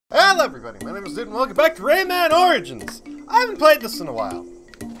Hello everybody, my name is Doodrun and welcome back to Rayman Origins! I haven't played this in a while.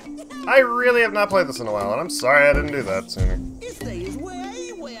 I really have not played this in a while, and I'm sorry I didn't do that sooner.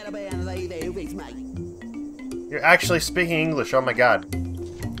 You're actually speaking English, oh my god.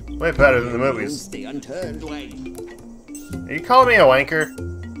 Way better than the movies. Are you calling me a wanker?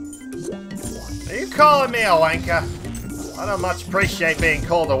 Are you calling me a wanker? I don't much appreciate being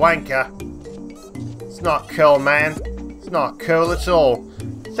called a wanker. It's not cool, man. It's not cool at all.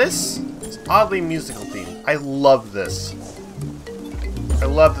 This is oddly musical themed. I love this. I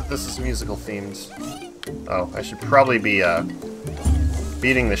love that this is musical themed. Oh, I should probably be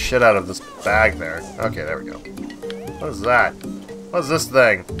beating the shit out of this bag there. Okay, there we go. What is that? What is this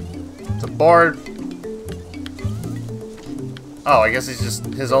thing? It's a board. Oh, I guess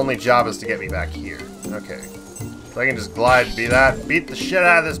his only job is to get me back here. Okay. So I can just glide, beat the shit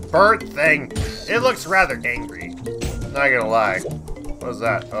out of this bird thing. It looks rather angry. Not gonna lie. What is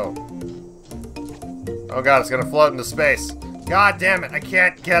that? Oh. Oh god, it's gonna float into space. God damn it, I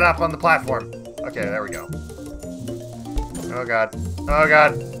can't get up on the platform. Okay, there we go. Oh god. Oh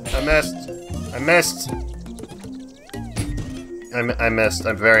god. I missed. I missed. I missed.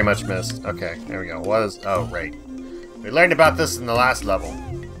 I very much missed. Okay, there we go. What is... Oh, right. We learned about this in the last level.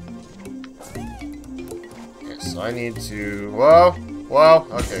 Okay, so I need to... Whoa. Whoa.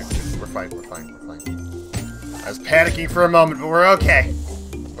 Okay, we're fine. We're fine. We're fine. I was panicking for a moment, but we're okay.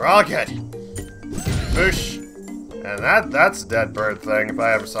 We're all good. Boosh. And that's a dead bird thing, if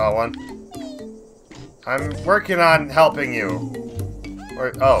I ever saw one. I'm working on helping you.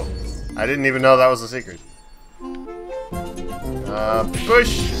 Oh, I didn't even know that was a secret.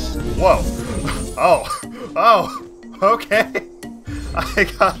 Push. Whoa. Oh. Oh. Okay. I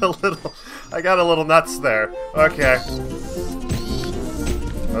got a little nuts there. Okay.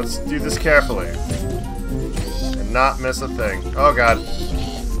 Let's do this carefully. And not miss a thing. Oh god.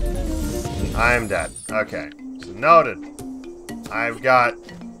 I'm dead. Okay. So noted. I've got...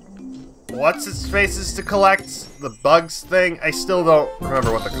 What's its faces to collect? The bugs thing? I still don't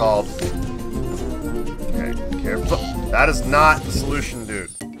remember what they're called. Okay, careful. That is not the solution, dude.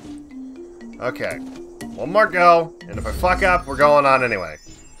 Okay. One more go, and if I fuck up, we're going on anyway.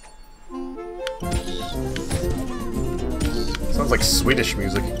 Sounds like Swedish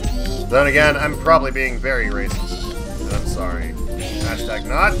music. Then again, I'm probably being very racist. And I'm sorry. Hashtag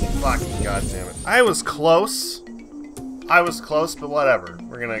not fucking goddamn it. I was close. I was close, but whatever.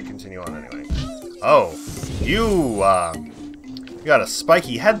 We're gonna continue on anyway. Oh, you got a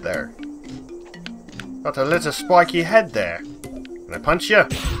spiky head there. Got a little spiky head there. Can I punch you?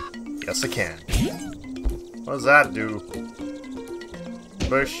 Yes, I can. What does that do?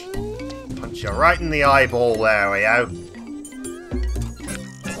 Push. Punch you right in the eyeball there, we go.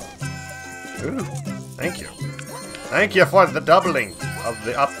 Ooh, thank you. Thank you for the doubling of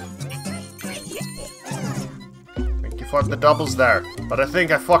the up. Thank you for the doubles there. But I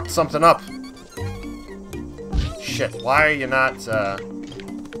think I fucked something up. Shit, why are you not,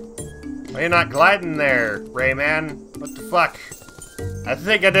 why are you not gliding there, Rayman? What the fuck? I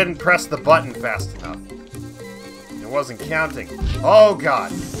think I didn't press the button fast enough. It wasn't counting. Oh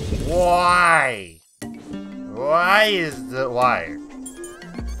god. Why? Why is the... Why?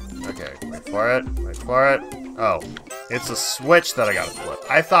 Okay, wait for it. Wait for it. Oh. It's a switch that I gotta flip.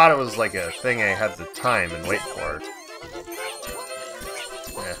 I thought it was like a thing I had to time and wait for.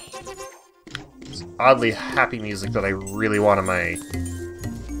 Yeah. It's oddly happy music that I really want on my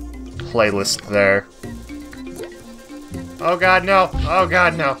playlist there. Oh god, no! Oh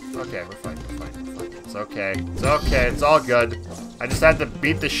god, no! Okay, we're fine, we're fine, we're fine. It's okay. It's okay, it's all good. I just had to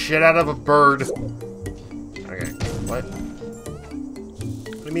beat the shit out of a bird. Okay, what?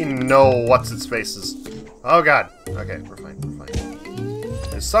 What do you mean, no what's-its-faces? Oh god. Okay, we're fine, we're fine.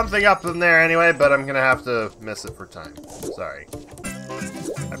 There's something up in there anyway, but I'm gonna have to miss it for time. Sorry.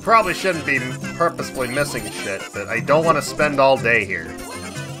 I probably shouldn't be purposefully missing shit, but I don't want to spend all day here.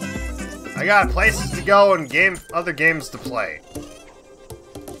 I got places to go and other games to play.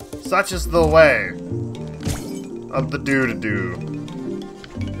 Such is the way of the do-to-do.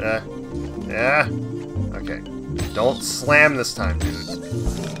 Yeah. Okay. Don't slam this time, dude.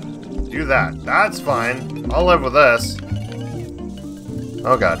 Do that. That's fine. I'll live with this.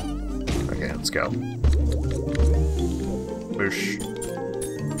 Oh god. Okay, let's go. Boosh.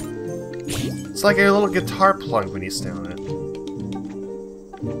 It's like a little guitar plug when you stand on it.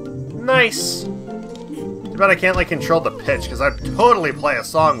 Nice! Too bad I can't, like, control the pitch, because I'd totally play a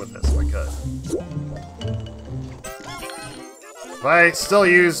song with this if I could. If I still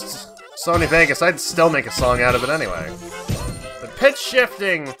used Sony Vegas, I'd still make a song out of it anyway. The pitch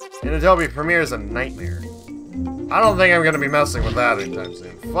shifting in Adobe Premiere is a nightmare. I don't think I'm gonna be messing with that anytime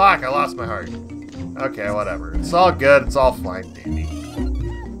soon. Fuck, I lost my heart. Okay, whatever. It's all good, it's all fine, dandy.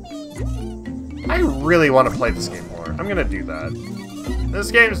 I really want to play this game more. I'm gonna do that.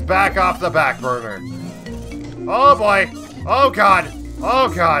 This game's back off the back burner. Oh boy! Oh god! Oh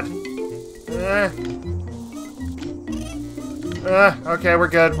god! Okay, we're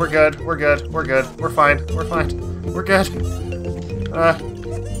good, we're good, we're good, we're good, we're fine, we're fine, we're good.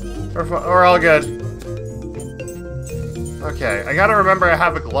 We're all good. Okay, I gotta remember I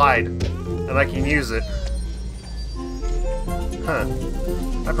have a glide, and I can use it. Huh.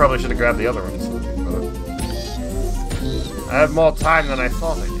 I probably should have grabbed the other ones. I have more time than I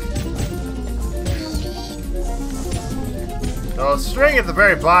thought I did. Oh, string at the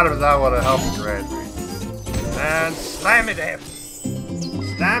very bottom is not what will help you greatly. And slam it up.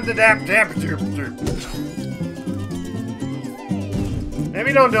 Slam the damn.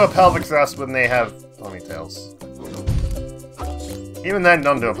 Maybe don't do a pelvic thrust when they have ponytails. Even then,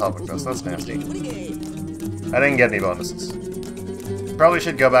 don't do a pelvic thrust. That's nasty. I didn't get any bonuses. Probably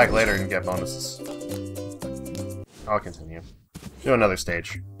should go back later and get bonuses. I'll continue. Do another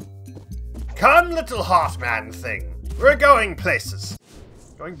stage. Come, little hot man thing. We're going places.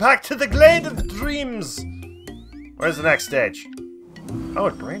 Going back to the glade of dreams. Where's the next stage? Oh,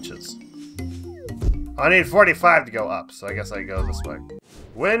 it branches. I need 45 to go up, so I guess I go this way.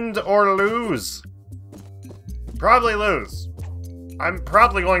 Win or lose? Probably lose. I'm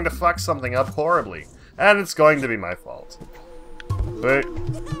probably going to fuck something up horribly, and it's going to be my fault. But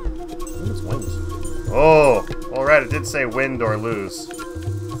it's wind. Oh, alright, it did say wind or lose.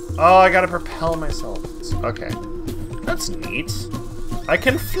 Oh, I gotta propel myself. Okay. That's neat. I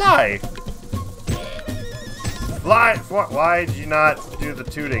can fly. Fly! Why did you not do the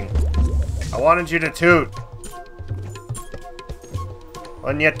tooting? I wanted you to toot.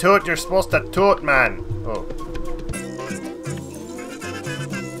 When you toot, you're supposed to toot, man. Oh.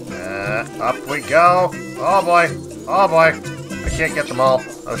 Up we go. Oh boy. Oh boy. I can't get them all.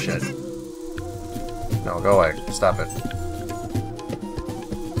 Oh shit. No, go away. Stop it.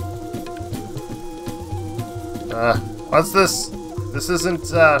 What's this? This isn't,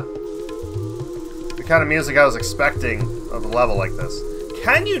 the kind of music I was expecting of a level like this.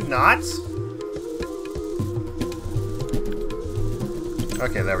 Can you not?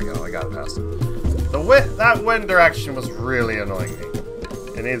 Okay, there we go. I got it past it. That wind direction was really annoying me.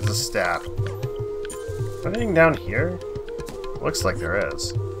 It needs a stab. Anything down here? Looks like there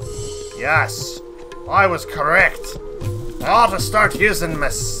is. Yes! I was correct! I ought to start using my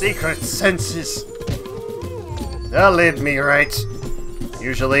secret senses. They'll lead me right.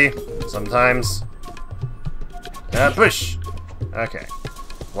 Usually. Sometimes. Push! Okay.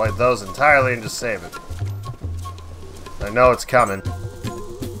 Avoid those entirely and just save it. I know it's coming.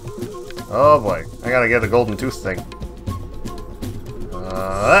 Oh boy. I gotta get a golden tooth thing.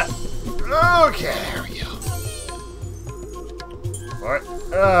 Okay, there we go. Alright,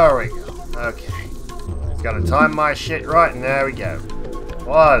 there we go. Okay. Just gotta time my shit right, and there we go.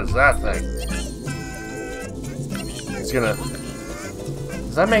 What is that thing? It's gonna...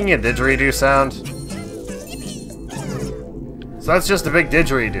 Is that making a didgeridoo sound? So that's just a big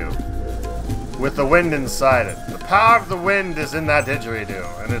didgeridoo. With the wind inside it. The power of the wind is in that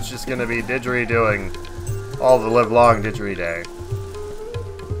didgeridoo, and it's just gonna be didgeridooing all the live-long didgeriday.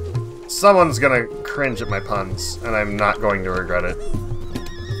 Someone's gonna cringe at my puns, and I'm not going to regret it.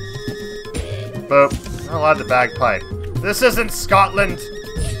 Boop. Not allowed to bagpipe. This isn't Scotland!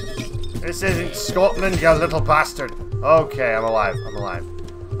 This isn't Scotland, you little bastard! Okay, I'm alive. I'm alive.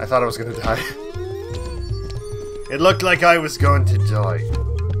 I thought I was gonna die. It looked like I was going to die.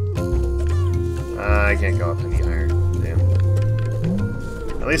 I can't go up any higher. Damn.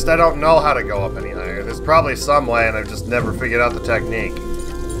 At least I don't know how to go up any higher. There's probably some way, and I've just never figured out the technique.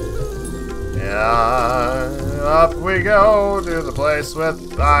 Yeah, up we go to the place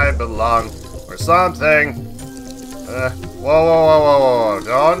with I belong, or something. Whoa,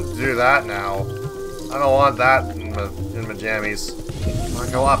 don't do that now. I don't want that in my jammies. I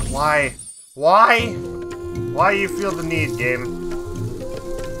wanna go up. Why? Why? Why you feel the need, game?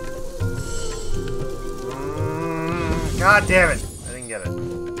 God damn it! I didn't get it.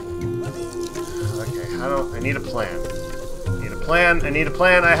 Okay, I need a plan. I need a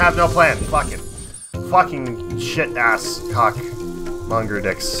plan, I have no plan. Fuck it. Fucking shit-ass cock monger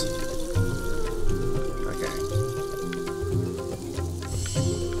dicks. Okay.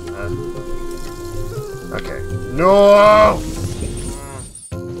 Okay. No!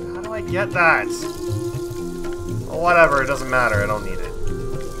 How do I get that? Well, whatever, it doesn't matter, I don't need it.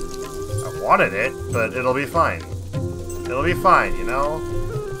 I wanted it, but it'll be fine. It'll be fine, you know?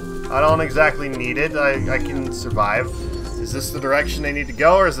 I don't exactly need it. I can survive. Is this the direction I need to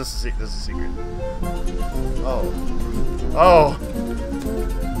go, or is this a secret? Oh. Oh!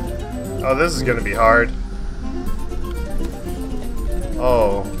 Oh, this is gonna be hard.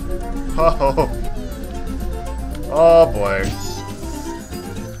 Oh. Oh. Oh, boy.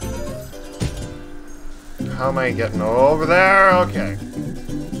 How am I getting over there? Okay.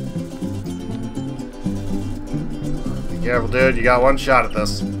 Be careful, dude. You got one shot at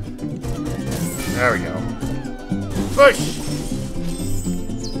this. There we go. Push!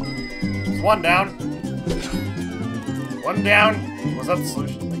 It's one down. One down. Was that the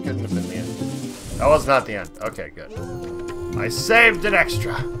solution? That couldn't have been the end. That was not the end. Okay, good. I saved it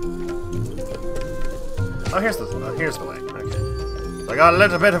extra. Oh, here's the way. Okay. So I got a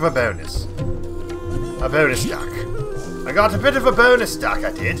little bit of a bonus. A bonus stack. I got a bit of a bonus stack,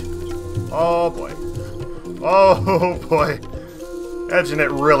 I did. Oh, boy. Oh, boy. Edging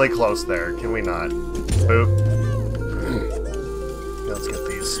it really close there. Can we not? Boop. Let's get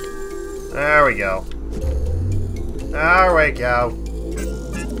these. There we go. There we go.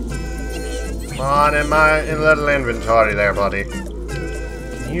 Come on in my little inventory there, buddy.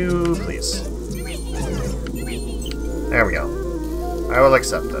 You, please. There we go. I will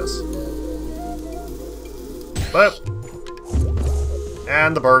accept this. Boop.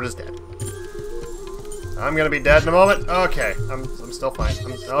 And the bird is dead. I'm gonna be dead in a moment. Okay, I'm still fine.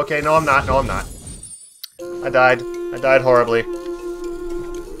 Okay, no, I'm not. No, I'm not. I died. I died horribly.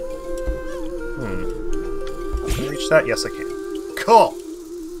 Can I reach that? Yes, I can. Cool.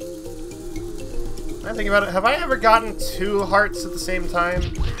 I'm thinking about it. Have I ever gotten 2 hearts at the same time?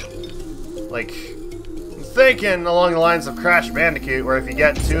 Like, I'm thinking along the lines of Crash Bandicoot, where if you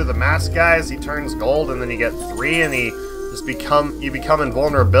get 2 of the mask guys, he turns gold, and then you get 3, and you become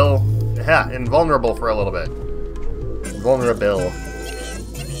invulnerable. Yeah, invulnerable for a little bit. Vulnerable.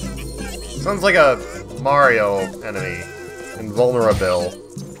 Sounds like a Mario enemy. Invulnerable.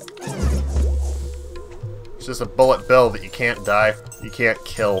 It's just a bullet bill that you can't die. You can't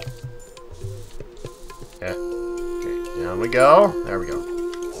kill. Yeah. Okay, down we go. There we go.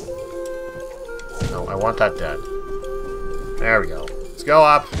 No, I want that dead. There we go. Let's go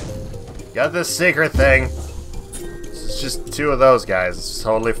up. Got this secret thing. It's just 2 of those guys. It's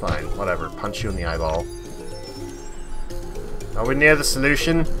totally fine. Whatever. Punch you in the eyeball. Are we near the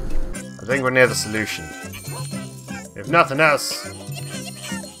solution? I think we're near the solution. If nothing else,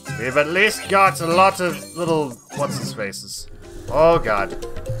 we've at least got a lot of little what's-his-faces. Oh god.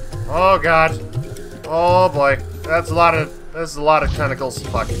 Oh god. Oh boy. That's a lot of tentacles.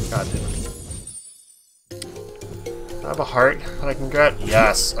 Fuck. God damn it. I have a heart that I can get?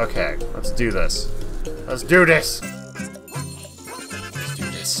 Yes. Okay. Let's do this. Let's do this. Let's do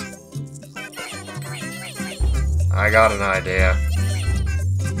this. I got an idea.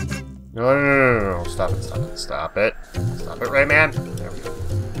 No. Stop it, stop it, stop it. Stop it, Rayman. There we go.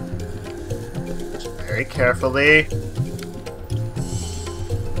 Just very carefully.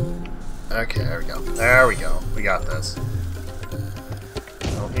 Okay, there we go. There we go. We got this.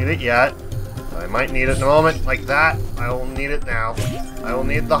 Don't need it yet. I might need it in a moment, like that. I will need it now. I will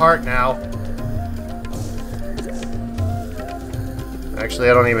need the heart now. Actually,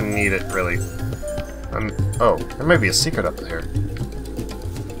 I don't even need it, really. Oh, there might be a secret up there.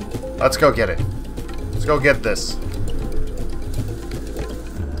 Let's go get it. Let's go get this.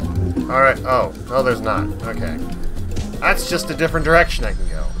 Alright, oh. No, there's not. Okay. That's just a different direction I can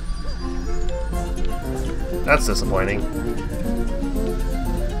go. That's disappointing.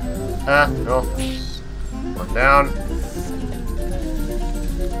 No. 1 down.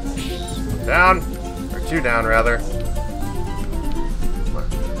 1 down. Or 2 down, rather. Come on.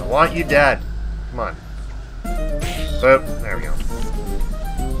 I want you dead. Come on. Boop. There we go.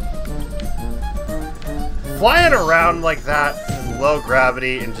 Flying around like that in low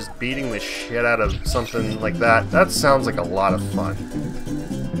gravity and just beating the shit out of something like that sounds like a lot of fun.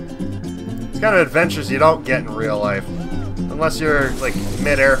 It's kind of adventures you don't get in real life. Unless you're, like,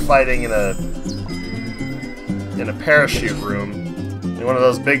 mid-air fighting in a parachute room. In one of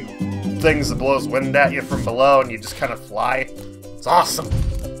those big things that blows wind at you from below and you just kind of fly. It's awesome.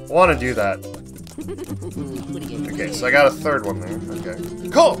 I want to do that. Okay, so I got a 3rd one there. Okay.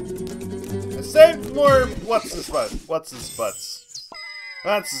 Cool! I saved more what's-his-butts.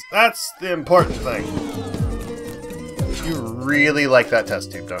 That's the important thing. You really like that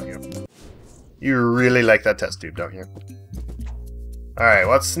test tube, don't you? You really like that test tube, don't you? Alright,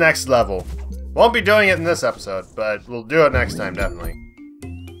 what's next level? Won't be doing it in this episode, but we'll do it next time, definitely.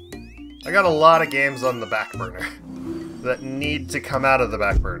 I got a lot of games on the back burner that need to come out of the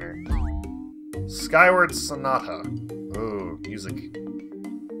back burner. Skyward Sonata. Ooh, music.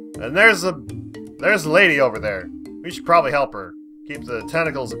 And there's a lady over there. We should probably help her. Keep the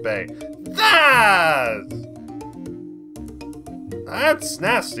tentacles at bay. That's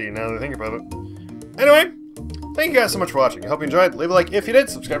nasty now that I think about it. Anyway, thank you guys so much for watching. I hope you enjoyed. Leave a like if you did.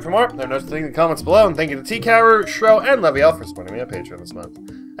 Subscribe for more. There are notes in the comments below. And thank you to T-Cower, Shro, and Leviel for supporting me on Patreon this month.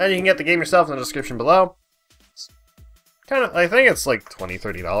 And you can get the game yourself in the description below. It's kind of, I think it's like $20,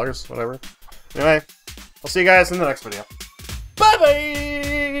 $30, whatever. Anyway, I'll see you guys in the next video.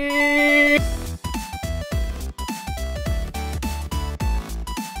 Bye-bye!